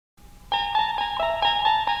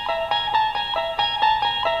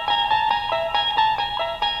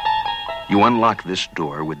You unlock this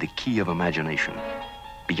door with the key of imagination.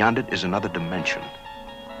 Beyond it is another dimension.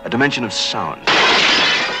 A dimension of sound.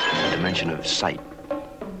 A dimension of sight.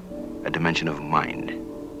 A dimension of mind.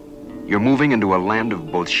 You're moving into a land of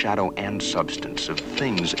both shadow and substance, of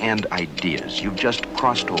things and ideas. You've just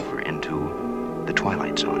crossed over into the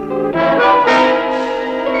Twilight Zone.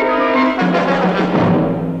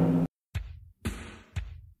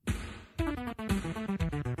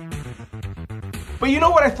 But you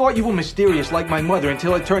know what? I thought you were mysterious like my mother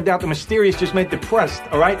until it turned out the mysterious just meant depressed,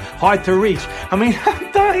 all right? Hard to reach. I mean,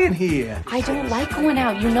 I'm dying here. I don't like going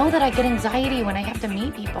out. You know that I get anxiety when I have to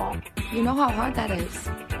meet people. You know how hard that is.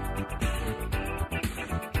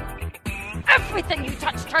 Everything you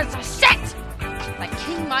touch turns to shit! Like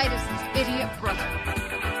King Midas's idiot brother.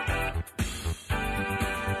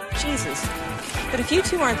 Jesus. But if you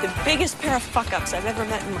two aren't the biggest pair of fuck-ups I've ever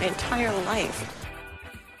met in my entire life.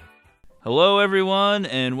 Hello, everyone,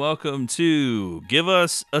 and welcome to Give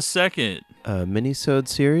Us a Second, a mini-sode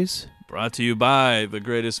series brought to you by The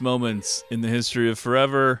Greatest Moments in the History of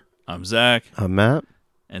Forever. I'm Zach. I'm Matt.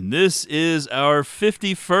 And this is our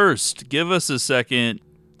 51st Give Us a Second,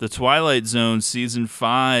 The Twilight Zone Season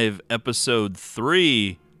 5, Episode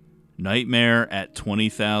 3, Nightmare at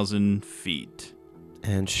 20,000 Feet.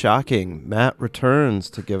 And shocking, Matt returns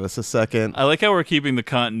to Give Us a Second. I like how we're keeping the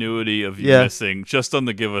continuity of you missing just on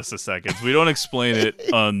the Give Us a Second. We don't explain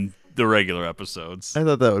it on the regular episodes. I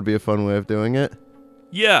thought that would be a fun way of doing it.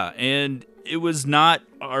 Yeah, and it was not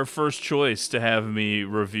our first choice to have me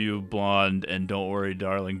review Blonde and Don't Worry,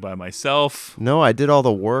 Darling by myself. No, I did all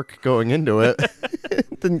the work going into it.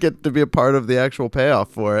 Didn't get to be a part of the actual payoff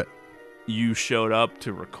for it. You showed up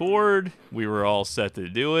to record. We were all set to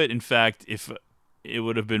do it. In fact, if it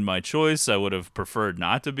would have been my choice, I would have preferred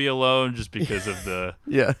not to be alone just because of the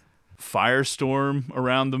firestorm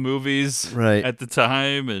around the movies at the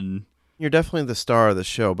time. And you're definitely the star of the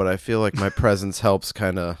show, but I feel like my presence helps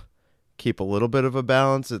kind of keep a little bit of a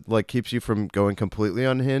balance. It like keeps you from going completely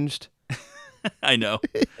unhinged. I know.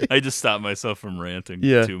 I just stopped myself from ranting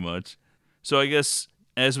too much. So I guess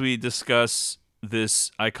as we discuss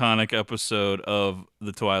this iconic episode of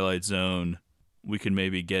The Twilight Zone, we can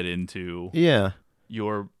maybe get into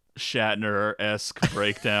your Shatner-esque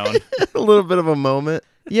breakdown. A little bit of a moment.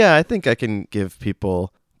 Yeah, I think I can give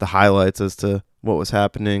people the highlights as to what was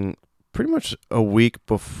happening. Pretty much a week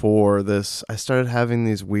before this, I started having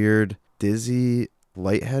these weird, dizzy,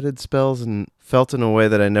 lightheaded spells and felt in a way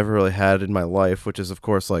that I never really had in my life, which is, of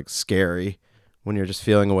course, like scary when you're just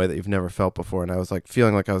feeling a way that you've never felt before. And I was like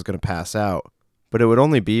feeling like I was going to pass out. But it would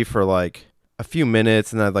only be for like a few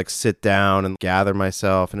minutes, and I'd like sit down and gather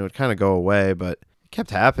myself, and it would kind of go away, but it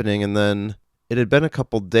kept happening. And then it had been a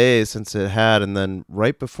couple days since it had, and then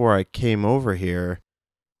right before I came over here,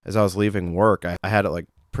 as I was leaving work, I had it like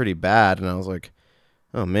pretty bad, and I was like,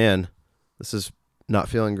 oh man, this is not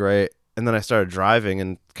feeling great. And then I started driving,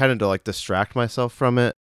 and kind of to like distract myself from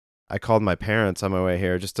it, I called my parents on my way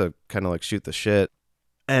here just to kind of like shoot the shit.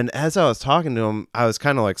 And as I was talking to them, I was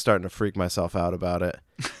kind of like starting to freak myself out about it.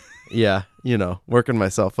 Yeah, you know, working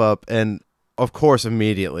myself up. And of course,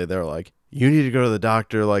 immediately they're like, you need to go to the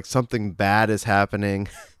doctor. Like something bad is happening,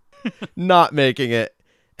 not making it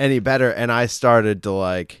any better. And I started to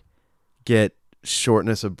like get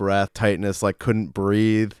shortness of breath, tightness, like couldn't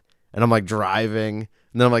breathe. And I'm like driving,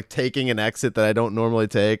 and then I'm like taking an exit that I don't normally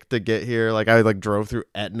take to get here. Like I like drove through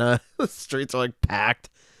Etna. The streets are like packed.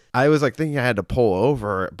 I was like thinking I had to pull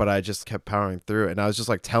over, but I just kept powering through it. And I was just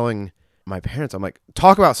like telling my parents, I'm like,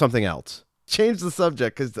 talk about something else. Change the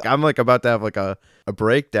subject, because I'm like about to have like a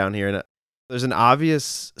breakdown here. And there's an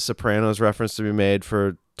obvious Sopranos reference to be made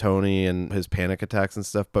for Tony and his panic attacks and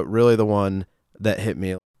stuff. But really the one that hit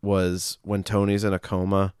me was when Tony's in a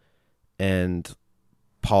coma and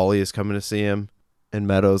Paulie is coming to see him. And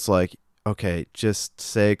Meadow's like, okay, just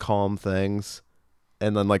say calm things.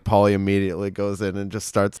 And then like Paulie immediately goes in and just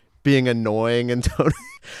starts being annoying, and Tony,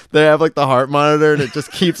 they have like the heart monitor and it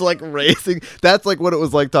just keeps like racing. That's like what it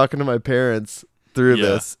was like talking to my parents through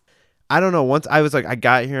this. I don't know. Once I was like, I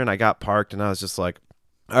got here and I got parked, and I was just like,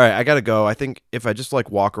 all right, I got to go. I think if I just like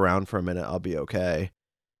walk around for a minute, I'll be okay.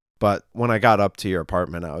 But when I got up to your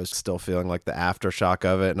apartment, I was still feeling like the aftershock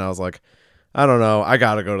of it. And I was like, I don't know. I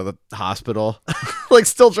got to go to the hospital. Like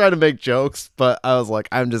still trying to make jokes, but I was like,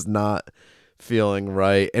 I'm just not feeling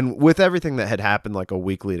right. And with everything that had happened like a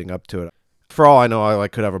week leading up to it, for all I know, I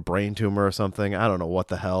like could have a brain tumor or something. I don't know what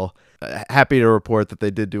the hell. Happy to report that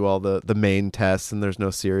they did do all the main tests and there's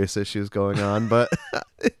no serious issues going on, but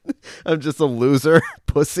I'm just a loser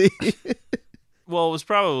pussy. Well, it was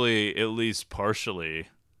probably at least partially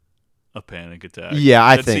a panic attack. Yeah,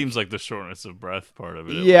 I think. That seems like the shortness of breath part of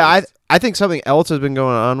it. Yeah, I think something else has been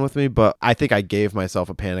going on with me, but I think I gave myself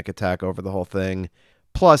a panic attack over the whole thing.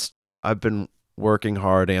 Plus, I've been working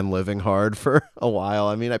hard and living hard for a while.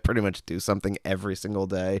 I mean, I pretty much do something every single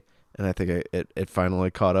day, and I think it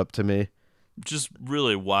finally caught up to me. Just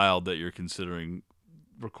really wild that you're considering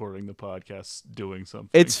recording the podcast doing something.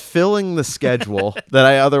 It's filling the schedule that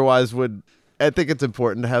I otherwise would. I think it's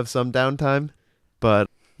important to have some downtime. But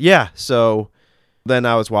yeah, so then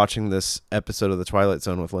I was watching this episode of The Twilight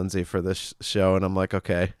Zone with Lindsay for this show, and I'm like,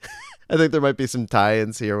 okay, I think there might be some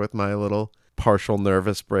tie-ins here with my little partial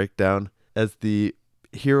nervous breakdown, as the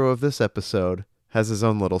hero of this episode has his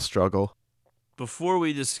own little struggle. Before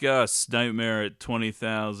we discuss Nightmare at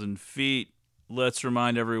 20,000 Feet, let's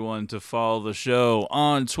remind everyone to follow the show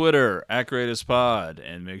on Twitter @GreatestPod,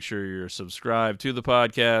 and make sure you're subscribed to the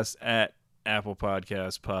podcast at Apple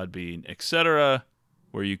Podcasts, Podbean, etc.,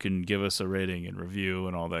 where you can give us a rating and review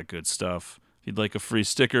and all that good stuff. If you'd like a free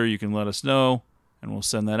sticker, you can let us know, and we'll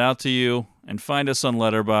send that out to you. And find us on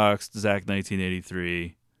Letterboxd,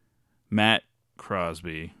 Zach1983, Matt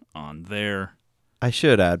Crosby on there. I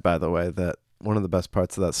should add, by the way, that one of the best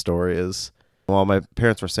parts of that story is, while my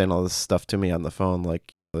parents were saying all this stuff to me on the phone,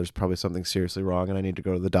 like, there's probably something seriously wrong and I need to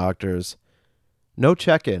go to the doctors, no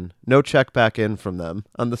check-in, no check back in from them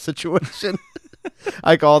on the situation.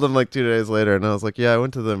 I called them like 2 days later, and I was like, yeah, I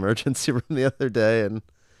went to the emergency room the other day and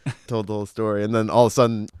told the whole story. And then all of a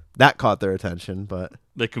sudden, that caught their attention, but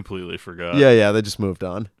They completely forgot. yeah, they just moved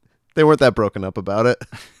on. They weren't that broken up about it.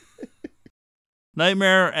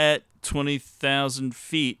 Nightmare at 20,000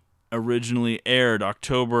 Feet originally aired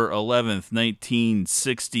October 11th,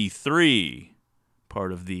 1963.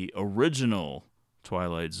 Part of the original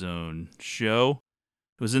Twilight Zone show.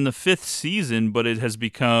 It was in the 5th season, but it has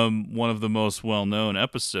become one of the most well-known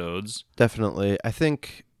episodes. Definitely. I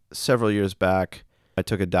think several years back, I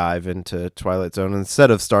took a dive into Twilight Zone.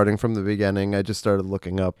 Instead of starting from the beginning, I just started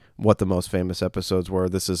looking up what the most famous episodes were.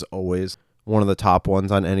 This is always one of the top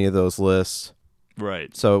ones on any of those lists.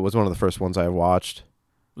 Right. So it was one of the first ones I watched.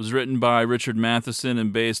 It was written by Richard Matheson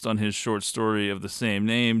and based on his short story of the same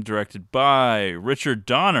name, directed by Richard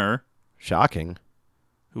Donner. Shocking.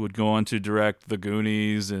 Who would go on to direct The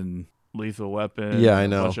Goonies and Lethal Weapon. Yeah, I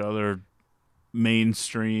and know. A bunch of other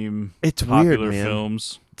mainstream It's popular weird, man.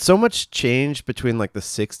 films. So much changed between like the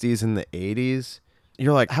 60s and the 80s.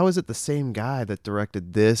 You're like, how is it the same guy that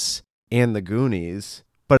directed this and The Goonies?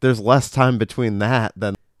 But there's less time between that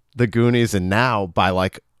than The Goonies and now by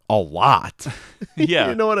like a lot. Yeah.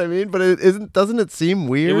 You know what I mean? But doesn't it seem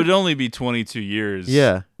weird? It would only be 22 years.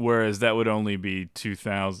 Yeah. Whereas that would only be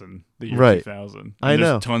 2000, the year Right. 2000. And I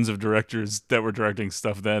know. There's tons of directors that were directing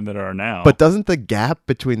stuff then that are now. But doesn't the gap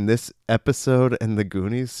between this episode and The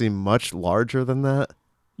Goonies seem much larger than that?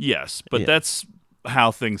 Yes, but Yeah. that's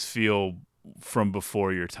how things feel from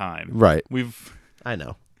before your time. Right. I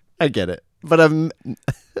know. I get it. But I'm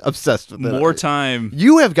obsessed with it. More time.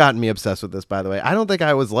 You have gotten me obsessed with this, by the way. I don't think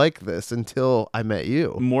I was like this until I met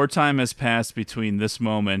you. More time has passed between this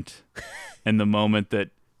moment and the moment that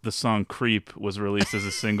the song Creep was released as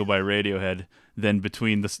a single by Radiohead than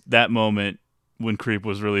between that moment when Creep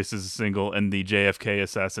was released as a single and the JFK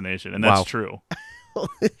assassination. And that's Wow. true.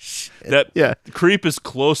 Holy shit. That Creep is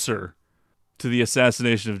closer to the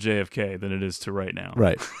assassination of JFK than it is to right now.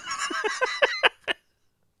 Right.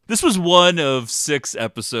 This was one of 6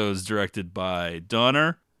 episodes directed by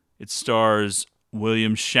Donner. It stars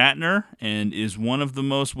William Shatner and is one of the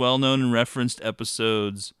most well-known and referenced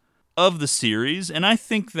episodes of the series. And I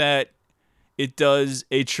think that it does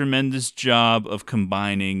a tremendous job of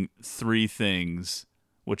combining 3 things,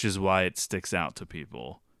 which is why it sticks out to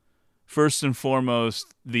people. First and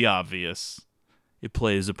foremost, the obvious. It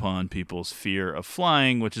plays upon people's fear of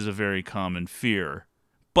flying, which is a very common fear.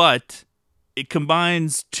 But it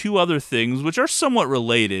combines 2 other things, which are somewhat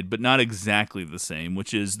related, but not exactly the same,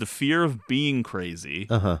 which is the fear of being crazy.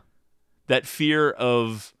 Uh-huh. That fear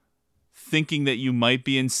of thinking that you might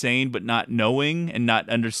be insane, but not knowing and not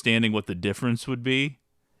understanding what the difference would be.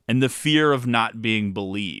 And the fear of not being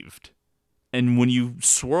believed. And when you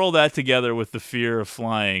swirl that together with the fear of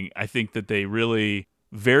flying, I think that they really,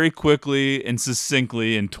 very quickly and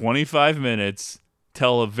succinctly, in 25 minutes,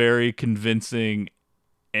 tell a very convincing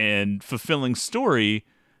and fulfilling story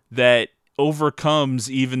that overcomes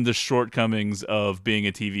even the shortcomings of being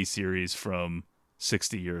a TV series from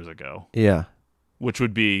 60 years ago. Yeah. Which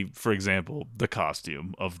would be, for example, the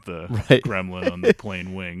costume of the Right. gremlin on the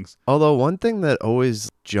plane wings. Although one thing that always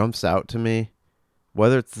jumps out to me,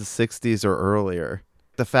 whether it's the 60s or earlier,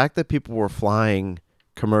 the fact that people were flying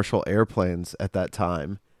commercial airplanes at that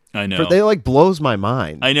time. I know. They like blows my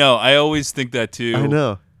mind. I know. I always think that too. I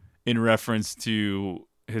know. In reference to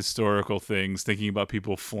historical things, thinking about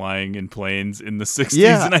people flying in planes in the 60s.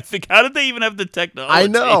 Yeah. And I think, how did they even have the technology? I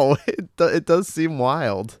know. It does seem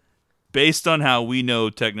wild. Based on how we know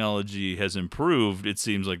technology has improved, it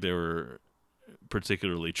seems like they were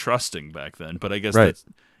particularly trusting back then. But I guess that's,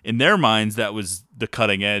 in their minds, that was the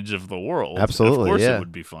cutting edge of the world. Absolutely, Of course yeah. it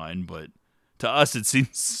would be fine, but to us it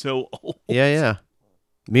seems so old. Yeah.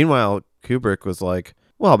 Meanwhile, Kubrick was like,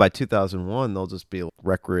 well, by 2001, they'll just be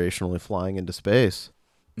recreationally flying into space.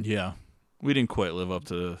 Yeah. We didn't quite live up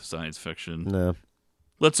to science fiction. No.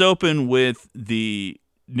 Let's open with the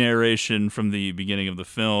narration from the beginning of the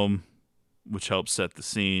film, which helps set the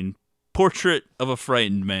scene. Portrait of a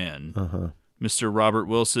Frightened Man. Uh-huh. Mr. Robert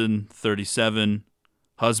Wilson, 37,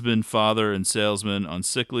 husband, father, and salesman on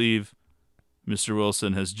sick leave. Mr.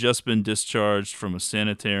 Wilson has just been discharged from a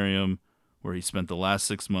sanitarium where he spent the last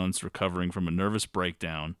 6 months recovering from a nervous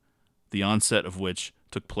breakdown, the onset of which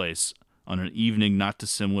took place on an evening not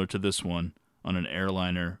dissimilar to this one, on an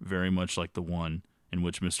airliner very much like the one in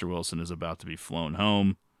which Mr. Wilson is about to be flown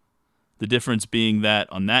home. The difference being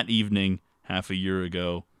that on that evening, half a year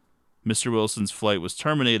ago, Mr. Wilson's flight was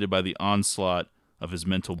terminated by the onslaught of his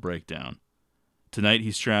mental breakdown. Tonight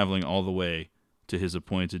he's traveling all the way to his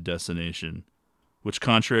appointed destination, which,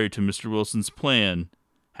 contrary to Mr. Wilson's plan,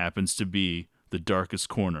 happens to be the darkest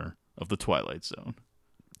corner of the Twilight Zone.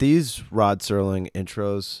 These Rod Serling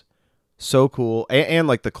intros, so cool. And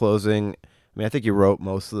like the closing. I mean, I think you wrote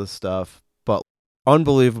most of the stuff, but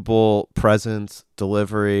unbelievable presence,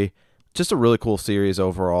 delivery. Just a really cool series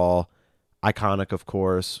overall. Iconic, of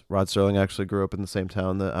course. Rod Serling actually grew up in the same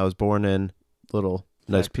town that I was born in. Little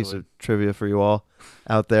nice piece of trivia for you all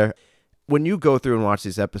out there. When you go through and watch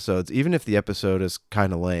these episodes, even if the episode is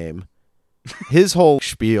kind of lame, his whole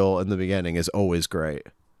spiel in the beginning is always great.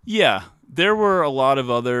 Yeah, there were a lot of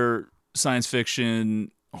other science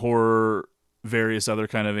fiction, horror, various other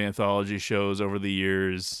kind of anthology shows over the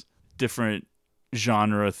years, different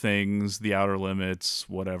genre things, The Outer Limits,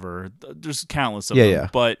 whatever. There's countless of them. Yeah.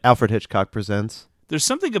 But Alfred Hitchcock Presents. There's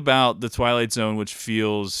something about the Twilight Zone which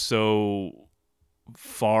feels so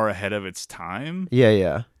far ahead of its time.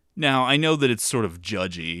 Yeah. Now, I know that it's sort of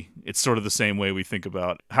judgy. It's sort of the same way we think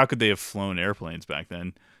about how could they have flown airplanes back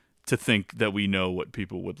then to think that we know what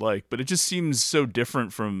people would like. But it just seems so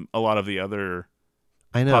different from a lot of the other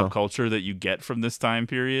pop culture that you get from this time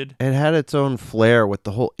period. It had its own flair with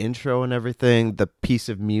the whole intro and everything, the piece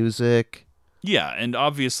of music. Yeah, and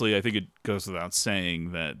obviously I think it goes without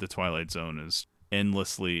saying that the Twilight Zone is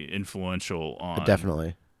endlessly influential on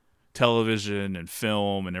Definitely television and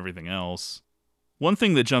film and everything else. One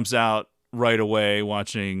thing that jumps out right away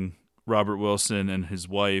watching Robert Wilson and his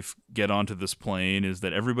wife get onto this plane is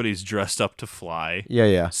that everybody's dressed up to fly.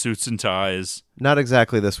 Yeah. Suits and ties. Not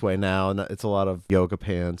exactly this way now. It's a lot of yoga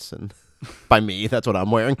pants, and by me, that's what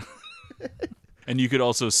I'm wearing. And you could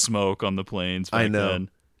also smoke on the planes back I know. then.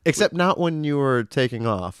 Except not when you were taking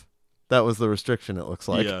off. That was the restriction, it looks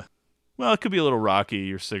like. Yeah. Well, it could be a little rocky.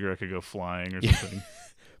 Your cigarette could go flying or something.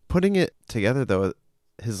 Putting it together, though,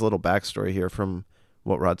 his little backstory here from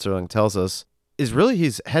what Rod Serling tells us is really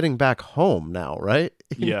he's heading back home now, right?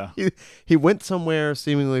 Yeah. He went somewhere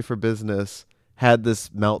seemingly for business, had this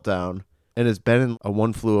meltdown, and has been in a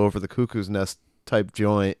One Flew Over the Cuckoo's Nest type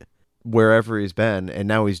joint wherever he's been, and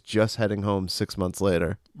now he's just heading home 6 months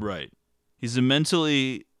later. Right. He's a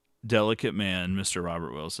mentally delicate man, Mr.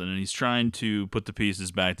 Robert Wilson, and he's trying to put the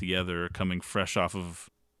pieces back together, coming fresh off of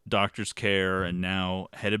doctor's care and now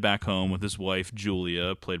headed back home with his wife,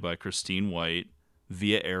 Julia, played by Christine White,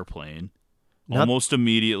 via airplane, almost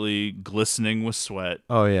immediately glistening with sweat.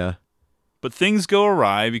 Oh, yeah. But things go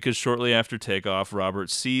awry because shortly after takeoff, Robert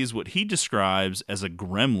sees what he describes as a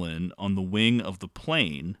gremlin on the wing of the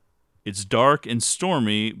plane. It's dark and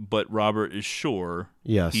stormy, but Robert is sure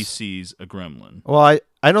he sees a gremlin. Well,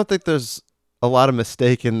 I don't think there's a lot of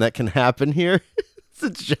mistaking that can happen here. It's a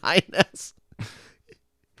giant ass.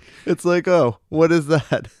 It's like, oh, what is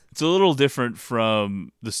that? It's a little different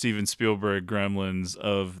from the Steven Spielberg Gremlins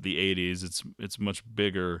of the 80s. It's much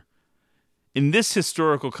bigger. In this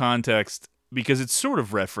historical context, because it's sort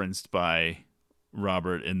of referenced by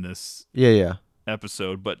Robert in this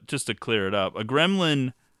episode, but just to clear it up, a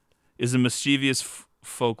gremlin is a mischievous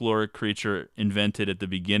folkloric creature invented at the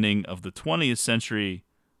beginning of the 20th century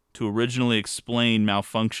to originally explain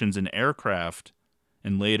malfunctions in aircraft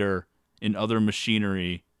and later in other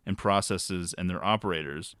machinery and processes and their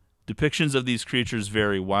operators. Depictions of these creatures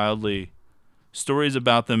vary wildly. Stories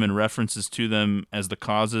about them and references to them as the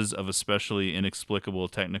causes of especially inexplicable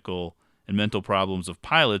technical and mental problems of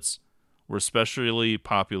pilots were especially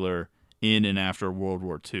popular in and after World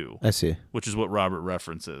War II. I see. Which is what Robert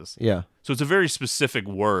references. Yeah. So it's a very specific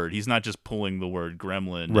word. He's not just pulling the word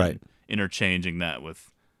gremlin right. and interchanging that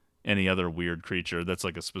with any other weird creature. That's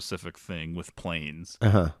like a specific thing with planes.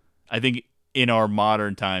 Uh-huh. I think in our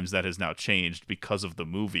modern times that has now changed because of the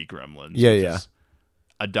movie Gremlins. Yeah, which yeah. has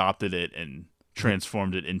adopted it and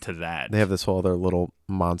transformed it into that. They have this whole other little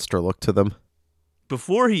monster look to them.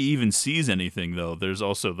 Before he even sees anything, though, there's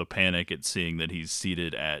also the panic at seeing that he's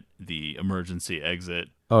seated at the emergency exit.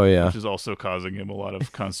 Oh, yeah. Which is also causing him a lot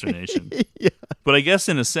of consternation. Yeah. But I guess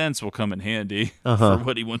in a sense will come in handy for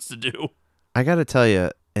what he wants to do. I got to tell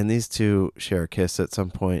you, and these two share a kiss at some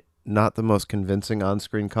point. Not the most convincing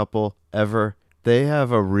on-screen couple ever. They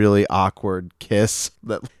have a really awkward kiss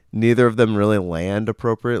that neither of them really land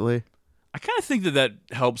appropriately. I kind of think that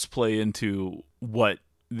helps play into what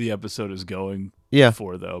the episode is going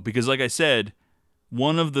for, though. Because like I said,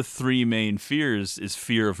 one of the three main fears is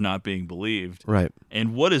fear of not being believed. Right.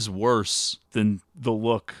 And what is worse than the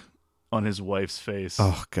look on his wife's face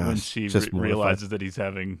when she realizes that he's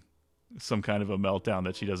having some kind of a meltdown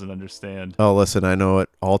that she doesn't understand? Oh, listen, I know it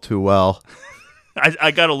all too well.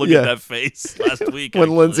 I got to look at that face last week. When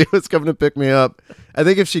Lindsay was coming to pick me up. I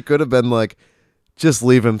think if she could have been like, just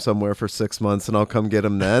leave him somewhere for 6 months and I'll come get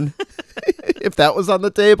him then. If that was on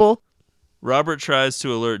the table. Robert tries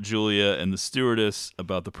to alert Julia and the stewardess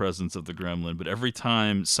about the presence of the gremlin, but every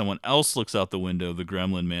time someone else looks out the window, the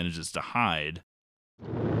gremlin manages to hide.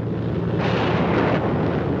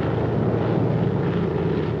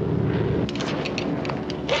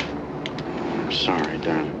 I'm sorry,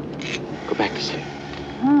 darling. Go back to sleep.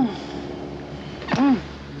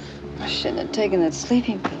 I shouldn't have taken that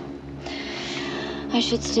sleeping pill. I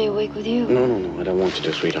should stay awake with you. No. I don't want you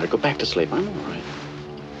to, sweetheart. Go back to sleep. I'm all right.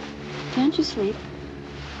 Can't you sleep?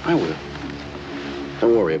 I will.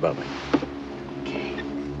 Don't worry about me. Okay.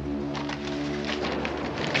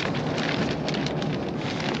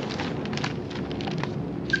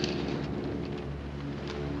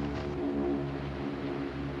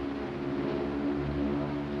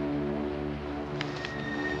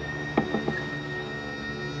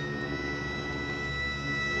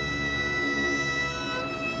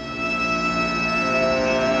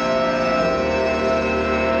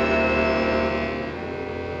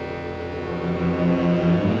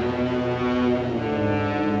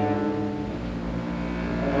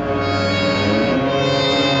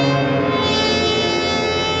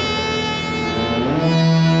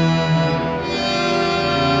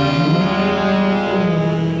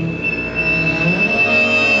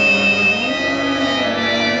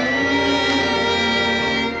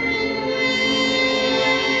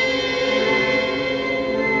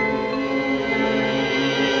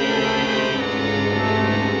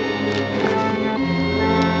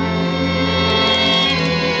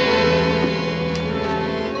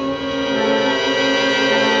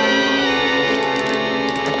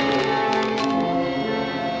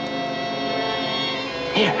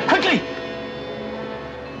 Here, quickly!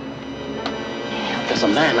 There's a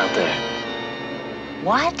man out there.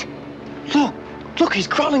 What? Look, he's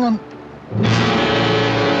crawling on...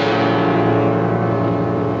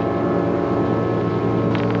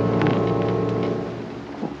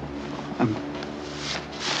 I'm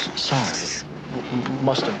sorry.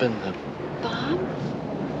 Must have been the... Bob?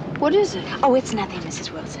 What is it? Oh, it's nothing,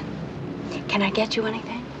 Mrs. Wilson. Can I get you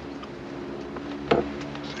anything?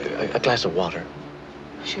 A glass of water.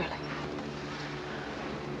 Surely.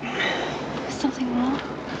 Is something wrong?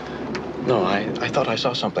 No, I thought I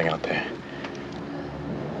saw something out there.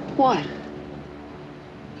 What?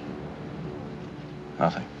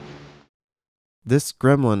 Nothing. This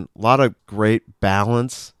gremlin, a lot of great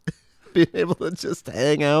balance. Being able to just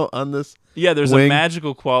hang out on this there's wing. a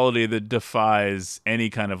magical quality that defies any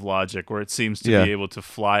kind of logic, where it seems to be able to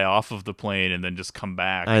fly off of the plane and then just come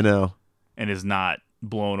back. I know. And is not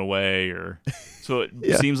blown away, or so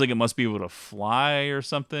it seems like it must be able to fly or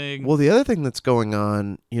something. Well, the other thing that's going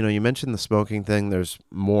on, you mentioned the smoking thing. There's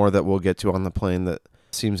more that we'll get to on the plane that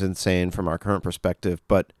seems insane from our current perspective,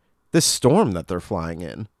 but this storm that they're flying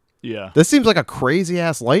in. Yeah. This seems like a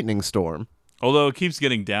crazy-ass lightning storm. Although it keeps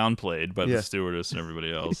getting downplayed by the stewardess and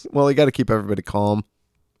everybody else. Well, you got to keep everybody calm.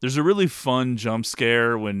 There's a really fun jump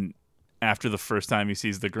scare when, after the first time he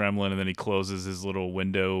sees the gremlin, and then he closes his little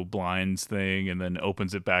window blinds thing and then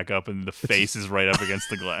opens it back up, and the face is right up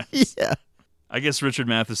against the glass. Yeah. I guess Richard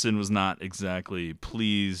Matheson was not exactly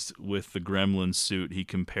pleased with the gremlin suit. He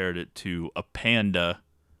compared it to a panda,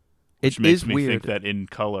 which makes me think that in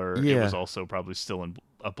color it was also probably still in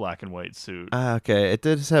a black and white suit. Okay, it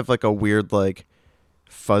did have like a weird, like,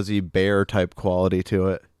 fuzzy bear type quality to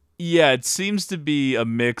it. Yeah, it seems to be a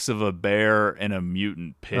mix of a bear and a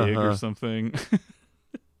mutant pig or something.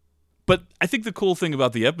 But I think the cool thing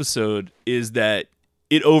about the episode is that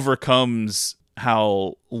it overcomes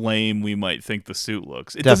how lame we might think the suit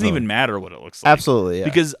looks. It doesn't even matter what it looks like. Absolutely, yeah.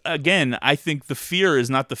 Because, again, I think the fear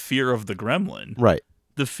is not the fear of the gremlin. Right.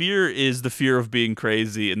 The fear is the fear of being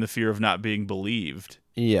crazy and the fear of not being believed.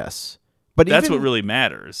 Yes. But that's what really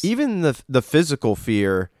matters. Even the physical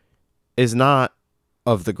fear is not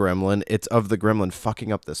of the gremlin. It's of the gremlin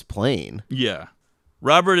fucking up this plane. Yeah.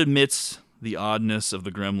 Robert admits the oddness of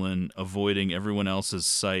the gremlin avoiding everyone else's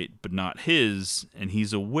sight but not his, and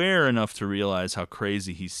he's aware enough to realize how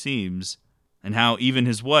crazy he seems and how even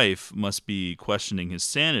his wife must be questioning his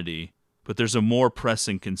sanity. But there's a more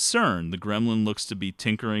pressing concern. The gremlin looks to be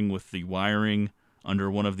tinkering with the wiring under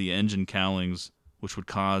one of the engine cowlings, which would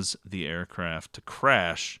cause the aircraft to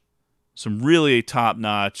crash. Some really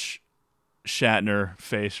top-notch Shatner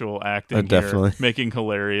facial acting definitely. Here, making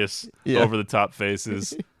hilarious over-the-top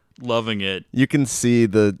faces. Loving it. You can see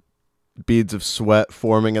the beads of sweat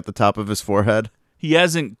forming at the top of his forehead. He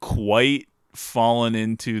hasn't quite fallen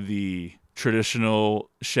into the traditional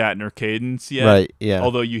Shatner cadence yet. Right, yeah.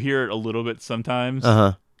 Although you hear it a little bit sometimes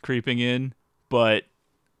creeping in. But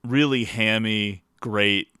really hammy,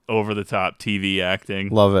 great, over-the-top TV acting.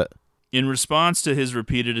 Love it. In response to his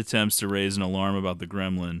repeated attempts to raise an alarm about the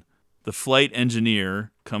gremlin, the flight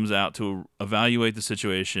engineer comes out to evaluate the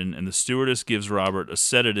situation, and the stewardess gives Robert a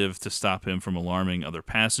sedative to stop him from alarming other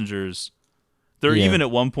passengers. They're even at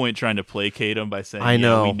one point trying to placate him by saying,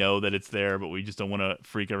 we know that it's there, but we just don't want to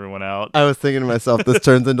freak everyone out. I was thinking to myself, this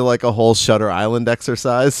turns into like a whole Shutter Island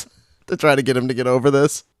exercise to try to get him to get over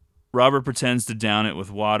this. Robert pretends to down it with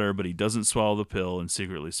water, but he doesn't swallow the pill and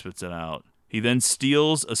secretly spits it out. He then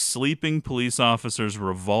steals a sleeping police officer's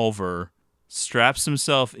revolver, straps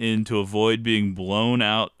himself in to avoid being blown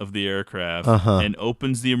out of the aircraft, and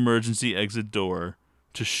opens the emergency exit door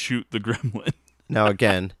to shoot the gremlin. Now,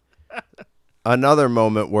 again, another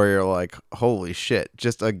moment where you're like, holy shit,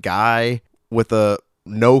 just a guy with a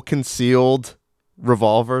no concealed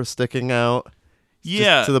revolver sticking out.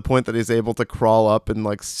 Yeah. Just to the point that he's able to crawl up and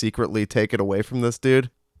like secretly take it away from this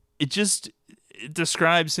dude. It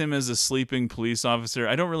describes him as a sleeping police officer.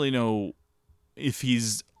 I don't really know if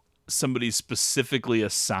he's somebody specifically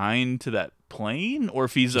assigned to that plane or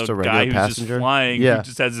if he's a guy who's passenger. Just flying who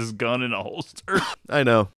just has his gun in a holster. I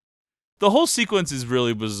know. The whole sequence is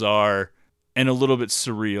really bizarre and a little bit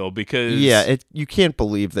surreal because... Yeah, you can't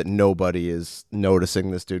believe that nobody is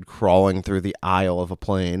noticing this dude crawling through the aisle of a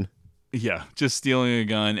plane. Yeah, just stealing a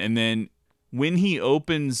gun. And then when he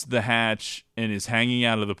opens the hatch and is hanging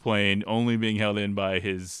out of the plane, only being held in by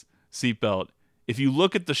his seatbelt, if you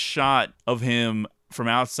look at the shot of him from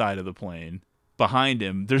outside of the plane, behind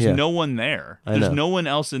him, there's no one there. There's no one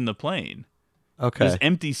else in the plane. Okay. There's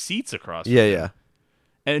empty seats across. Yeah.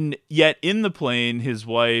 And yet in the plane, his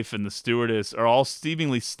wife and the stewardess are all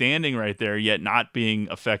seemingly standing right there, yet not being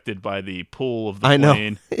affected by the pull of the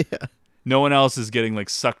plane. Yeah. No one else is getting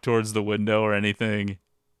like sucked towards the window or anything.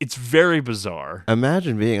 It's very bizarre.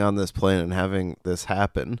 Imagine being on this plane and having this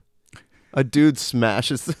happen. A dude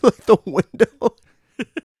smashes through like the window.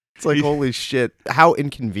 It's like, holy shit. How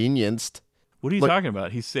inconvenienced. What are you talking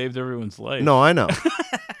about? He saved everyone's life. No, I know.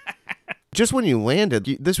 Just when you landed,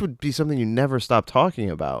 this would be something you never stop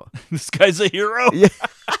talking about. This guy's a hero. Yeah.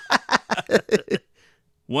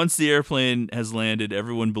 Once the airplane has landed,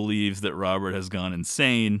 everyone believes that Robert has gone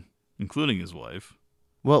insane, including his wife.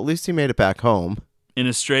 Well, at least he made it back home. In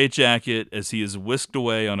a straitjacket, as he is whisked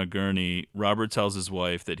away on a gurney, Robert tells his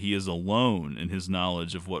wife that he is alone in his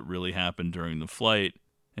knowledge of what really happened during the flight,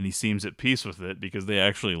 and he seems at peace with it because they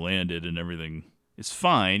actually landed and everything is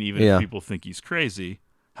fine, even if people think he's crazy.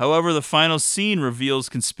 However, the final scene reveals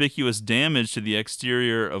conspicuous damage to the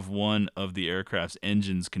exterior of one of the aircraft's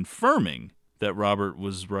engines, confirming that Robert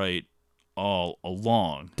was right all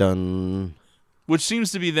along. Done. Which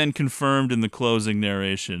seems to be then confirmed in the closing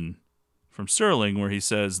narration from Serling, where he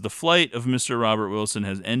says, "The flight of Mr. Robert Wilson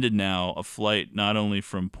has ended now, a flight not only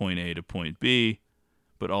from point A to point B,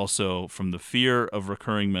 but also from the fear of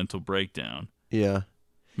recurring mental breakdown." Yeah.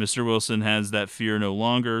 Mr. Wilson has that fear no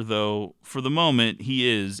longer, though for the moment he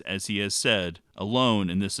is, as he has said, alone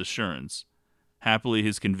in this assurance. Happily,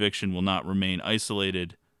 his conviction will not remain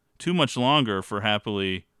isolated too much longer, for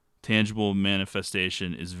happily, tangible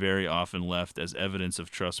manifestation is very often left as evidence of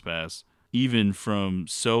trespass, even from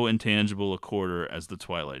so intangible a quarter as the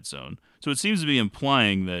Twilight Zone. So it seems to be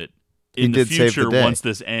implying that in the future, once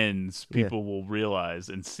this ends, people will realize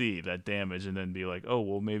and see that damage and then be like, oh,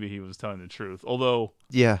 well, maybe he was telling the truth. Although,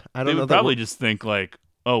 I don't know. They would probably just think like,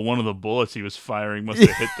 oh, one of the bullets he was firing must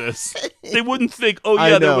have hit this. They wouldn't think, oh,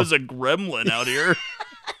 yeah, there was a gremlin out here.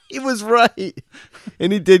 He was right.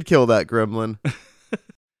 And he did kill that gremlin.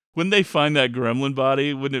 When they find that gremlin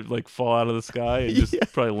body, wouldn't it like fall out of the sky and just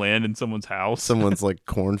probably land in someone's house? Someone's like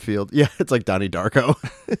cornfield. Yeah, it's like Donnie Darko.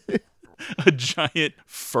 A giant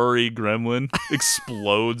furry gremlin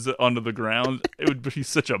explodes onto the ground. It would be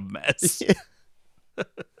such a mess. Yeah.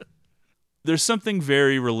 There's something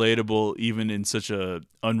very relatable even in such a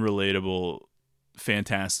unrelatable,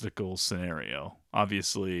 fantastical scenario.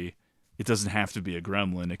 Obviously, it doesn't have to be a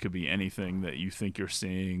gremlin. It could be anything that you think you're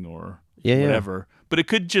seeing or whatever. Yeah. But it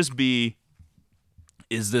could just be,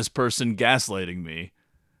 is this person gaslighting me?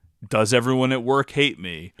 Does everyone at work hate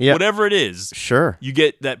me? Yep. Whatever it is. Sure. You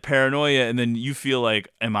get that paranoia and then you feel like,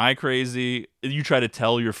 am I crazy? You try to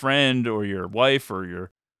tell your friend or your wife or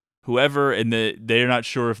your whoever, and they're not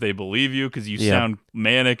sure if they believe you because you sound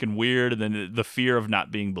manic and weird, and then the fear of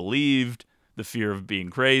not being believed, the fear of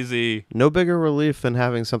being crazy. No bigger relief than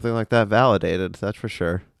having something like that validated, that's for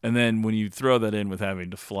sure. And then when you throw that in with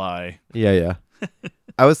having to fly. Yeah.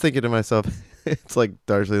 I was thinking to myself, it's like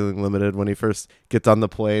Darjeeling Limited when he first gets on the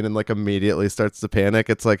plane and like immediately starts to panic.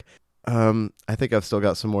 It's like, I think I've still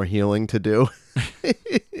got some more healing to do.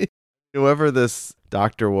 Whoever this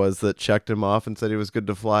doctor was that checked him off and said he was good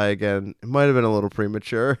to fly again, it might have been a little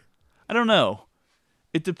premature. I don't know.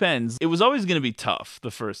 It depends. It was always going to be tough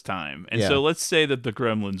the first time. And so let's say that the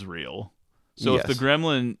gremlin's real. So if the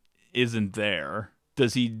gremlin isn't there,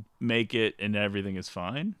 does he make it and everything is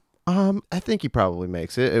fine? I think he probably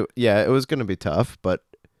makes it. It was going to be tough, but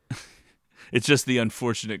it's just the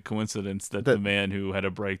unfortunate coincidence that the man who had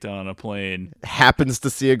a breakdown on a plane happens to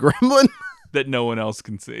see a gremlin that no one else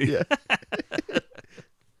can see. Yeah.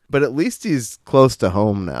 But at least he's close to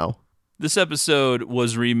home now. This episode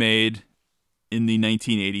was remade in the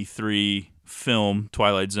 1983 film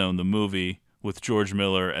Twilight Zone, the movie, with George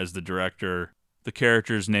Miller as the director. The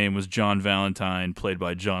character's name was John Valentine, played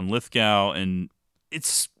by John Lithgow, and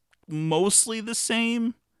it's mostly the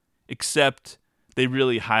same, except they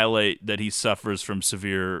really highlight that he suffers from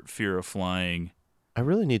severe fear of flying. I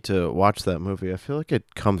really need to watch that movie. I feel like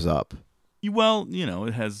it comes up. Well,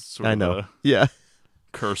 it has sort of a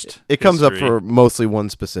cursed It comes up for mostly one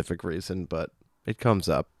specific reason, but it comes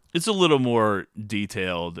up. It's a little more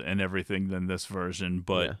detailed and everything than this version,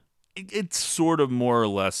 but it's sort of more or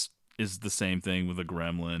less is the same thing with a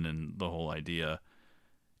gremlin and the whole idea.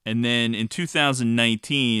 And then in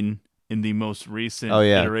 2019, in the most recent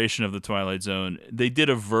iteration of the Twilight Zone, they did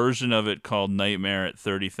a version of it called Nightmare at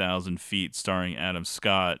 30,000 Feet, starring Adam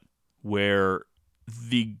Scott, where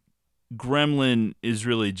the gremlin is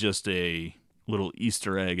really just a little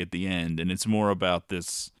Easter egg at the end, and it's more about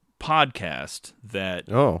this podcast that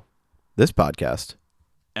this podcast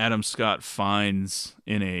Adam Scott finds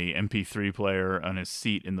in a MP3 player on his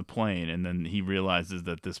seat in the plane, and then he realizes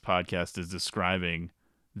that this podcast is describing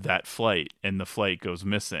that flight, and the flight goes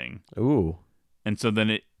missing. Ooh. And so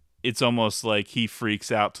then it's almost like he freaks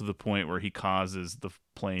out to the point where he causes the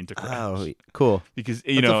plane to crash. Oh, cool. Because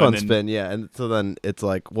That's a fun spin, yeah. And so then it's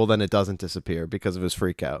like, well, then it doesn't disappear because of his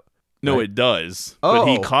freak out. No, right? It does. But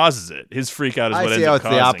he causes it. His freak out is what ends up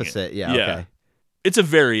causing it. I see how it's the opposite. Yeah, okay. It's a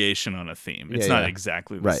variation on a theme. It's not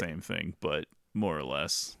exactly the same thing, but more or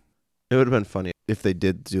less. It would have been funny if they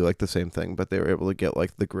did do like the same thing, but they were able to get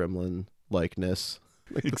like the gremlin likeness.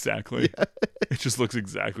 Exactly. It just looks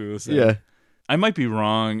exactly the same. Yeah. I might be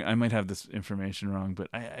wrong. I might have this information wrong, but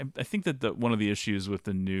I think that one of the issues with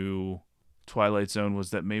the new Twilight Zone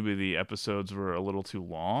was that maybe the episodes were a little too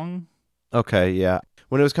long. Okay, yeah.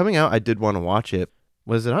 When it was coming out, I did want to watch it.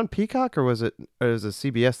 Was it on Peacock or was it a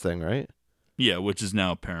CBS thing, right? Yeah, which is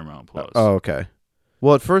now Paramount Plus. Oh, okay.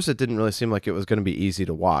 Well, at first it didn't really seem like it was going to be easy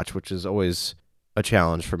to watch, which is always a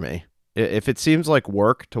challenge for me. If it seems like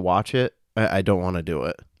work to watch it, I don't want to do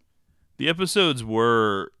it. The episodes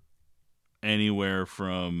were anywhere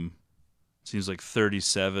from, seems like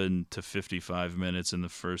 37 to 55 minutes in the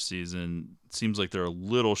first season. It seems like they're a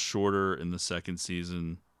little shorter in the second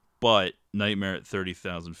season, but Nightmare at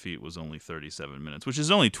 30,000 Feet was only 37 minutes, which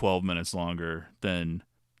is only 12 minutes longer than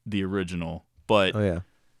the original. But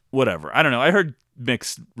whatever. I don't know. I heard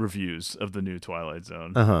mixed reviews of the new Twilight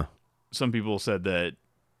Zone. Uh-huh. Some people said that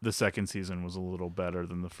the second season was a little better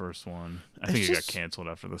than the first one. I think it got canceled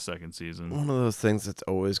after the second season. One of those things that's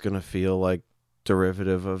always going to feel like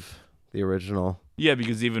derivative of the original. Yeah,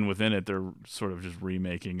 because even within it, they're sort of just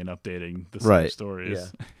remaking and updating the same stories.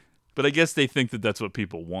 Yeah. But I guess they think that that's what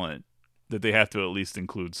people want, that they have to at least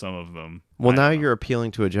include some of them. Well, now you're appealing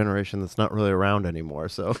to a generation that's not really around anymore,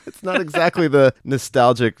 so it's not exactly the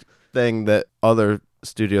nostalgic thing that other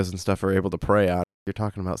studios and stuff are able to prey on. you're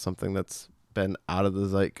talking about something that's been out of the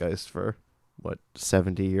zeitgeist for,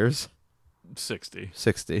 70 years? 60.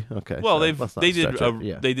 60, okay. Well, so they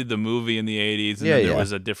did the movie in the 80s, and then there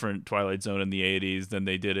was a different Twilight Zone in the 80s, then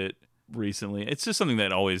they did it recently. It's just something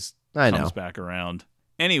that always comes back around.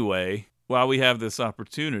 Anyway, while we have this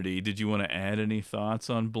opportunity, did you want to add any thoughts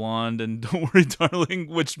on Blonde and Don't Worry Darling,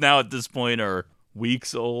 which now at this point are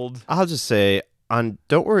weeks old? I'll just say, on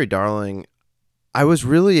Don't Worry Darling, I was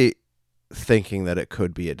really thinking that it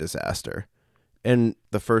could be a disaster. And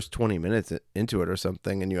the first 20 minutes into it or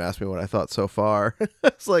something, and you asked me what I thought so far,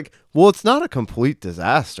 it's like, well, it's not a complete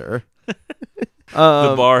disaster. The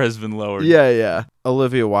bar has been lowered. Yeah.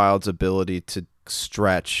 Olivia Wilde's ability to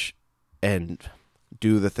stretch and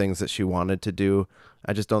do the things that she wanted to do,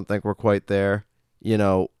 I just don't think we're quite there.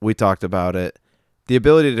 We talked about it. The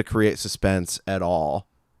ability to create suspense at all.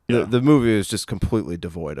 Yeah. The movie was just completely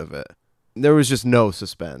devoid of it. There was just no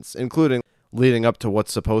suspense, including leading up to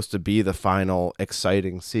what's supposed to be the final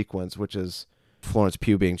exciting sequence, which is Florence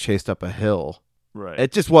Pugh being chased up a hill. Right.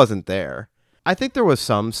 It just wasn't there. I think there was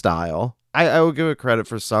some style. I would give it credit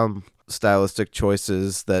for some stylistic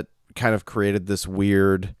choices that kind of created this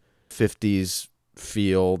weird 50s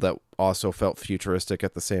feel that also felt futuristic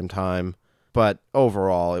at the same time. But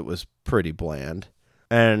overall, it was pretty bland.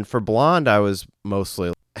 And for Blonde, I was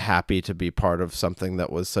mostly happy to be part of something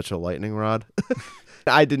that was such a lightning rod.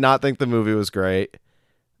 I did not think the movie was great.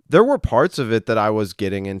 There were parts of it that I was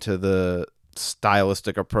getting into the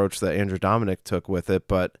stylistic approach that Andrew Dominic took with it,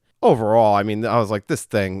 but overall, I was like, this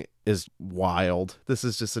thing is wild. This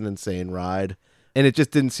is just an insane ride. And it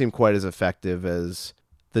just didn't seem quite as effective as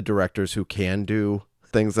the directors who can do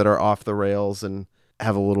things that are off the rails and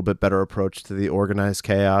have a little bit better approach to the organized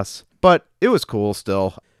chaos. But it was cool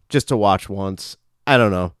still, just to watch once. I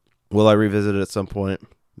don't know. Will I revisit it at some point?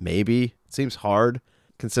 Maybe. It seems hard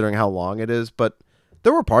considering how long it is, but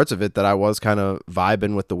there were parts of it that I was kind of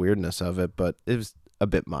vibing with the weirdness of it, but it was a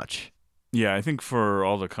bit much. Yeah, I think for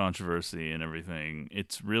all the controversy and everything,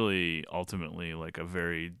 it's really ultimately like a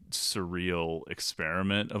very surreal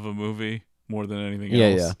experiment of a movie more than anything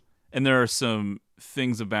else. Yeah. And there are some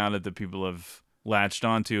things about it that people have latched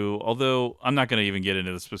onto, although I'm not going to even get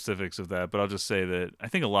into the specifics of that, but I'll just say that I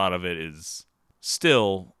think a lot of it is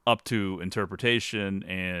still up to interpretation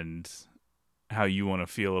and how you want to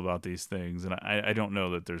feel about these things. And I don't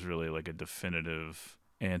know that there's really like a definitive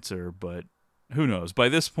answer, but who knows? By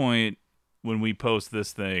this point, when we post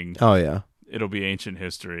this thing, it'll be ancient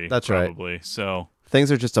history. That's probably. Right. So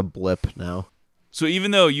things are just a blip now. So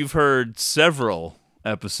even though you've heard several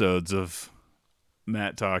episodes of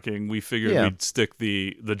Matt talking, we figured we'd stick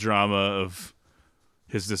the drama of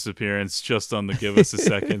his disappearance just on the Give Us a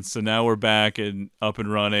Second. So now we're back and up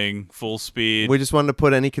and running, full speed. We just wanted to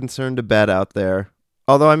put any concern to bed out there.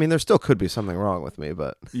 Although, there still could be something wrong with me,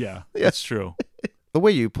 but... Yeah, that's true. The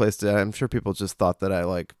way you placed it, I'm sure people just thought that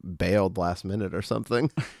I, bailed last minute or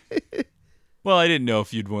something. Well, I didn't know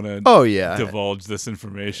if you'd want to divulge this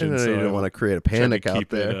information. So you don't want to create a panic out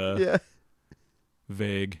there. It,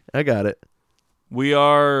 vague. I got it. We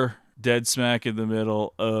are dead smack in the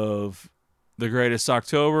middle of the Greatest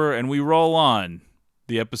October, and we roll on.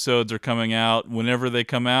 The episodes are coming out whenever they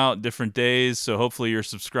come out, different days, so hopefully you're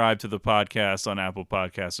subscribed to the podcast on Apple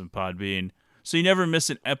Podcasts and Podbean, so you never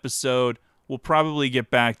miss an episode. We'll probably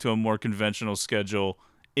get back to a more conventional schedule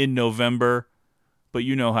in November, but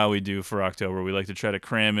you know how we do for October. We like to try to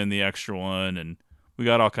cram in the extra one, and we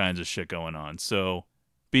got all kinds of shit going on. So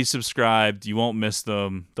be subscribed. You won't miss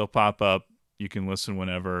them. They'll pop up. You can listen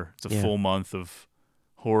whenever. It's a full month of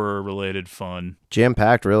horror-related fun.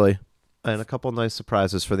 Jam-packed, really. And a couple nice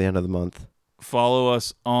surprises for the end of the month. Follow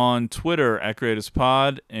us on Twitter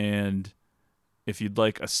 @GreatestPod, and if you'd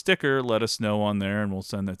like a sticker, let us know on there, and we'll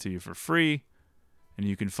send that to you for free. And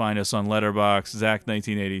you can find us on Letterboxd,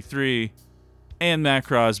 Zach1983, and Matt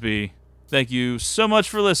Crosby. Thank you so much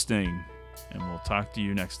for listening, and we'll talk to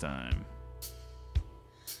you next time.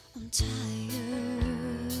 I'm tired.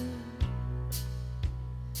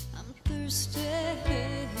 I'm thirsty.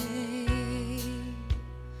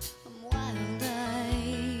 I'm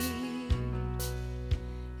wild-eyed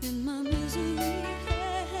in my misery.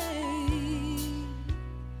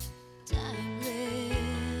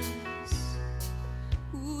 Timeless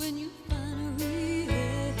when you finally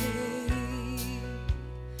pay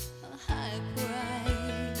a high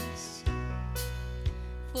price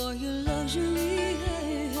for your luxury.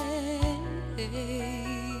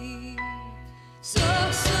 Dream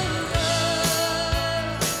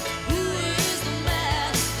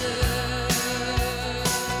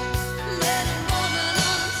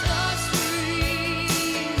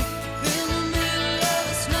in the middle of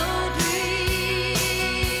a snow dream.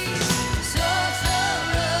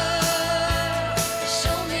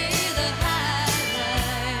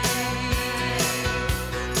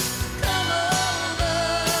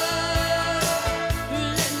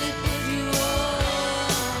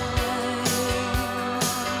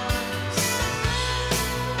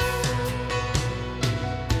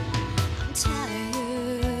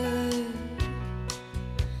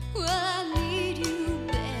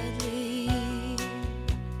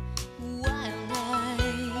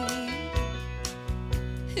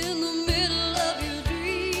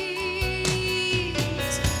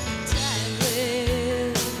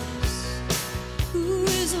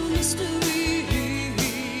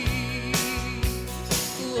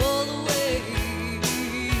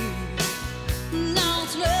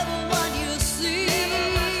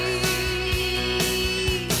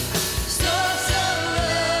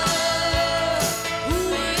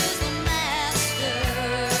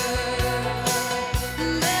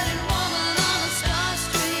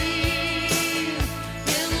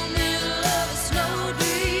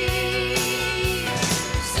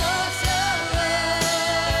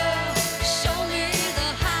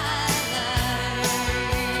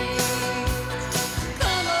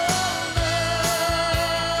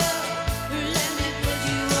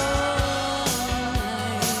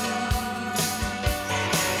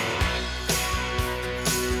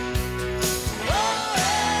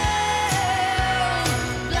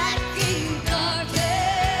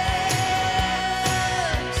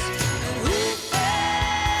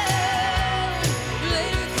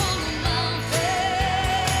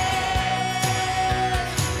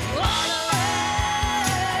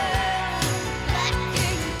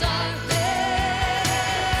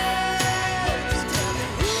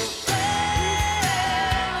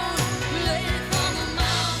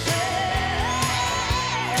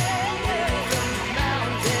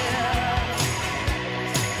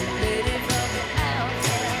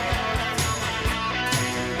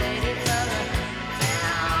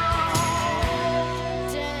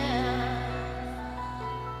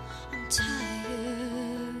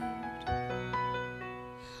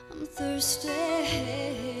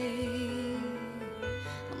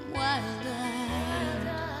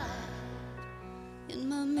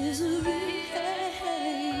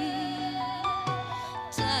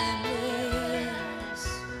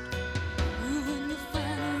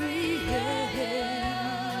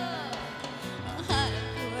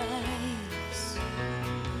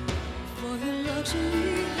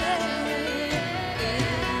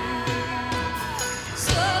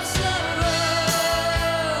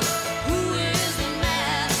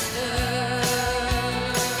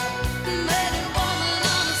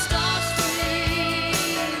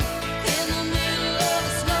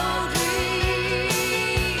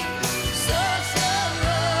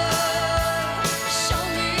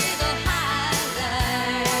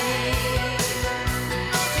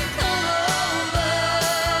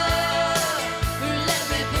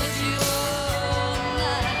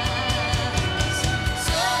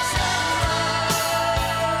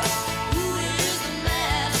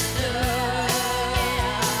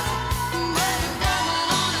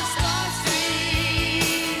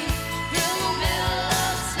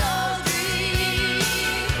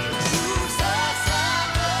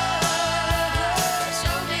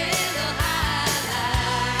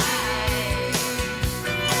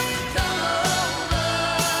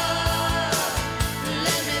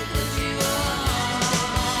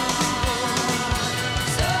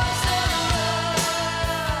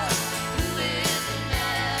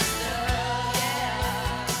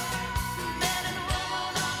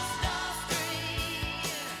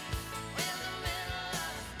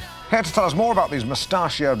 Here to tell us more about these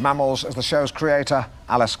mustachioed mammals is the show's creator,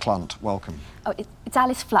 Alice Clunt. Welcome. Oh, it's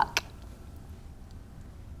Alice Fluck.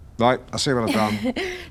 Right, I see what I've done.